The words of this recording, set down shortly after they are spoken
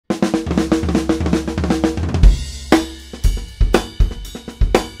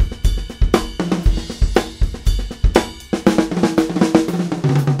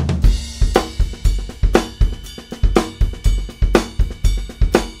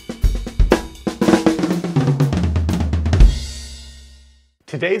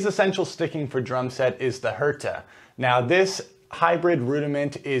Today's essential sticking for drum set is the Herta. Now this hybrid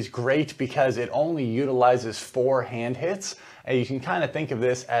rudiment is great because it only utilizes 4 hand hits, and you can kind of think of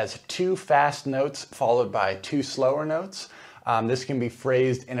this as 2 fast notes followed by 2 slower notes. This can be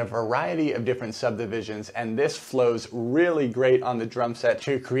phrased in a variety of different subdivisions, and this flows really great on the drum set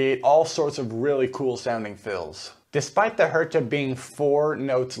to create all sorts of really cool sounding fills. Despite the Herta being 4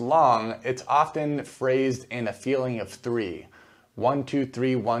 notes long, it's often phrased in a feeling of 3. 1, 2,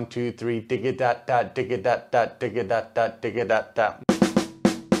 3, 1, 2, 3, digga dat dat, digga dat dat, digga dat dat, digga dat dat.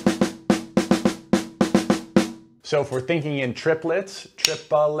 So if we're thinking in triplets,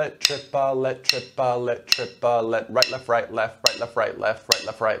 triplet, triplet, triplet, triplet, right, left, right, left, right, left, right, left, right,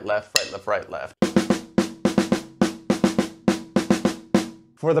 left, right, left, right, left, right, left.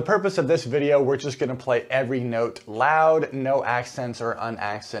 For the purpose of this video, we're just going to play every note loud, no accents or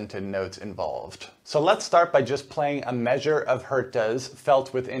unaccented notes involved. So let's start by just playing a measure of Hertas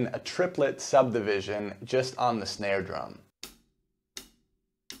felt within a triplet subdivision just on the snare drum.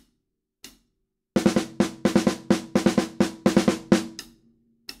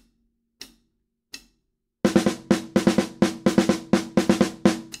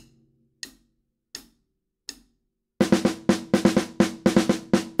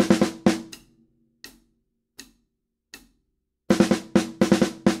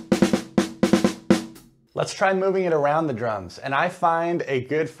 Let's try moving it around the drums, and I find a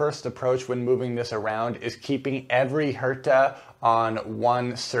good first approach when moving this around is keeping every Herta on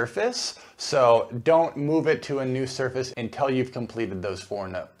one surface, so don't move it to a new surface until you've completed those 4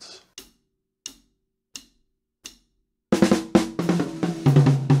 notes.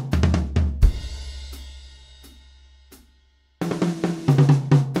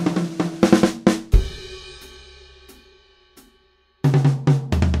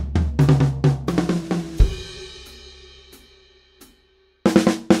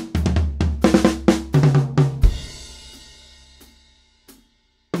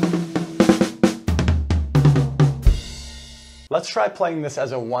 Let's try playing this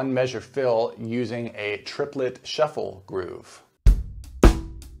as a 1 measure fill using a triplet shuffle groove.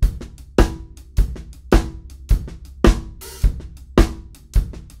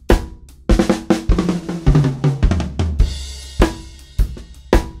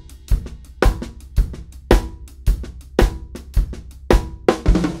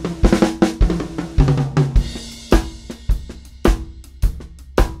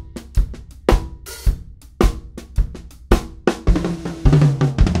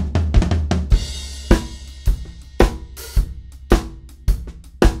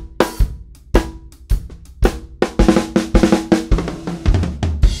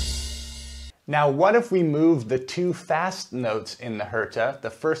 Now what if we move the 2 fast notes in the Herta, the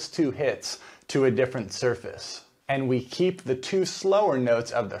first 2 hits, to a different surface, and we keep the 2 slower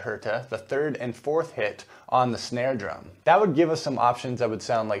notes of the Herta, the 3rd and 4th hit, on the snare drum? That would give us some options that would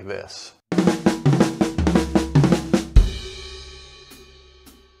sound like this.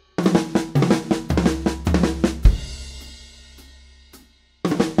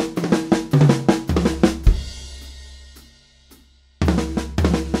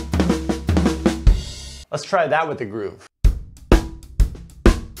 Let's try that with the groove.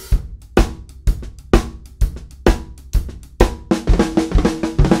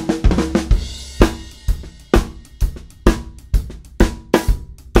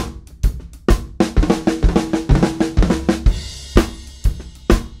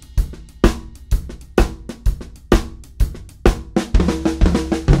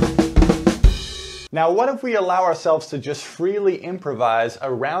 Now what if we allow ourselves to just freely improvise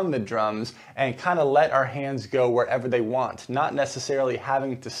around the drums and kind of let our hands go wherever they want, not necessarily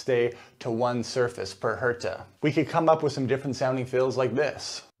having to stay to one surface per Herta? We could come up with some different sounding fills like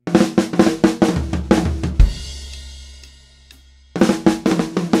this.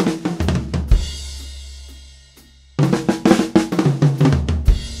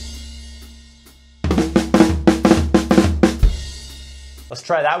 Let's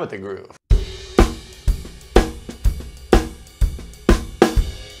try that with the groove.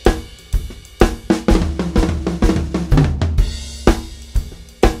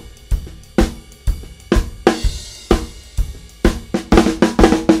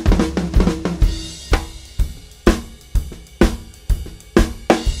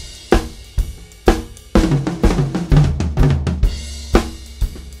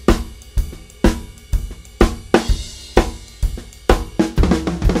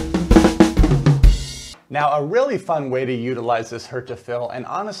 Now, a really fun way to utilize this Herta fill, and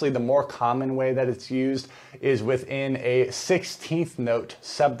honestly the more common way that it's used, is within a 16th note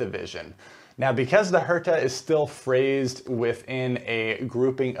subdivision. Now, because the Herta is still phrased within a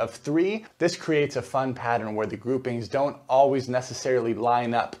grouping of 3, this creates a fun pattern where the groupings don't always necessarily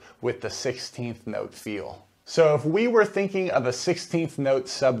line up with the 16th note feel. So if we were thinking of a 16th note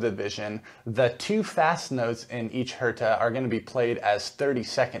subdivision, the 2 fast notes in each Herta are going to be played as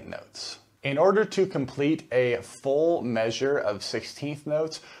 32nd notes. In order to complete a full measure of 16th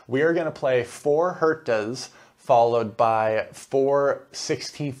notes, we are going to play 4 Hertas followed by 4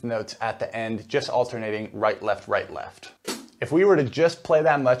 16th notes at the end, just alternating right, left, right, left. If we were to just play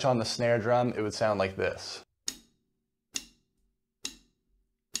that much on the snare drum, it would sound like this.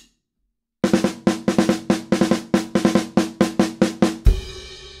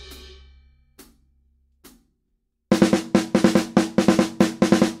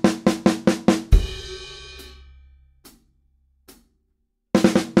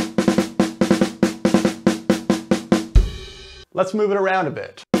 Let's move it around a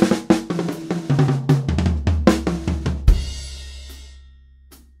bit.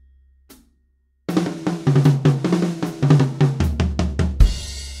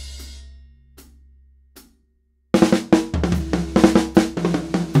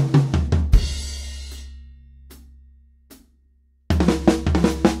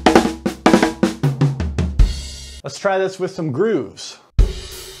 Let's try this with some grooves.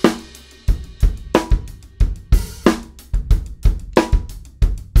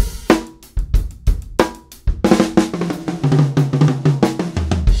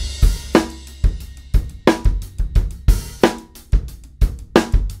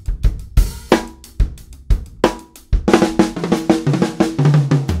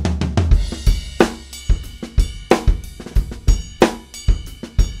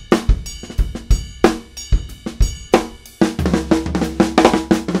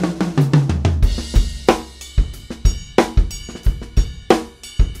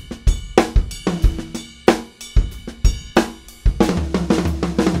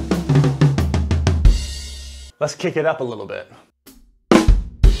 Let's kick it up a little bit.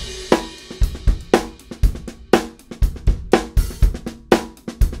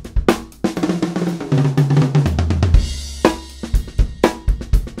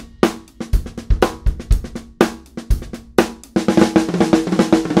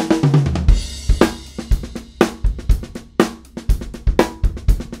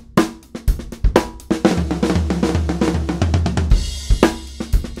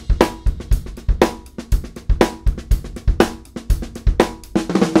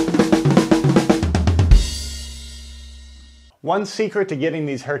 One secret to getting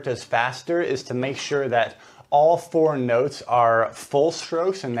these Hertas faster is to make sure that all 4 notes are full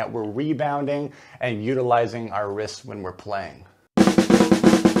strokes and that we're rebounding and utilizing our wrists when we're playing.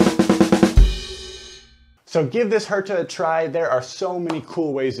 So give this Herta a try. There are so many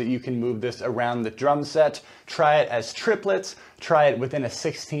cool ways that you can move this around the drum set. Try it as triplets, try it within a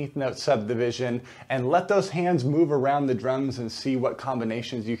 16th note subdivision, and let those hands move around the drums and see what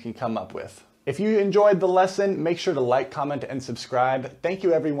combinations you can come up with. If you enjoyed the lesson, make sure to like, comment, and subscribe. Thank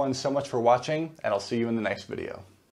you everyone so much for watching, and I'll see you in the next video.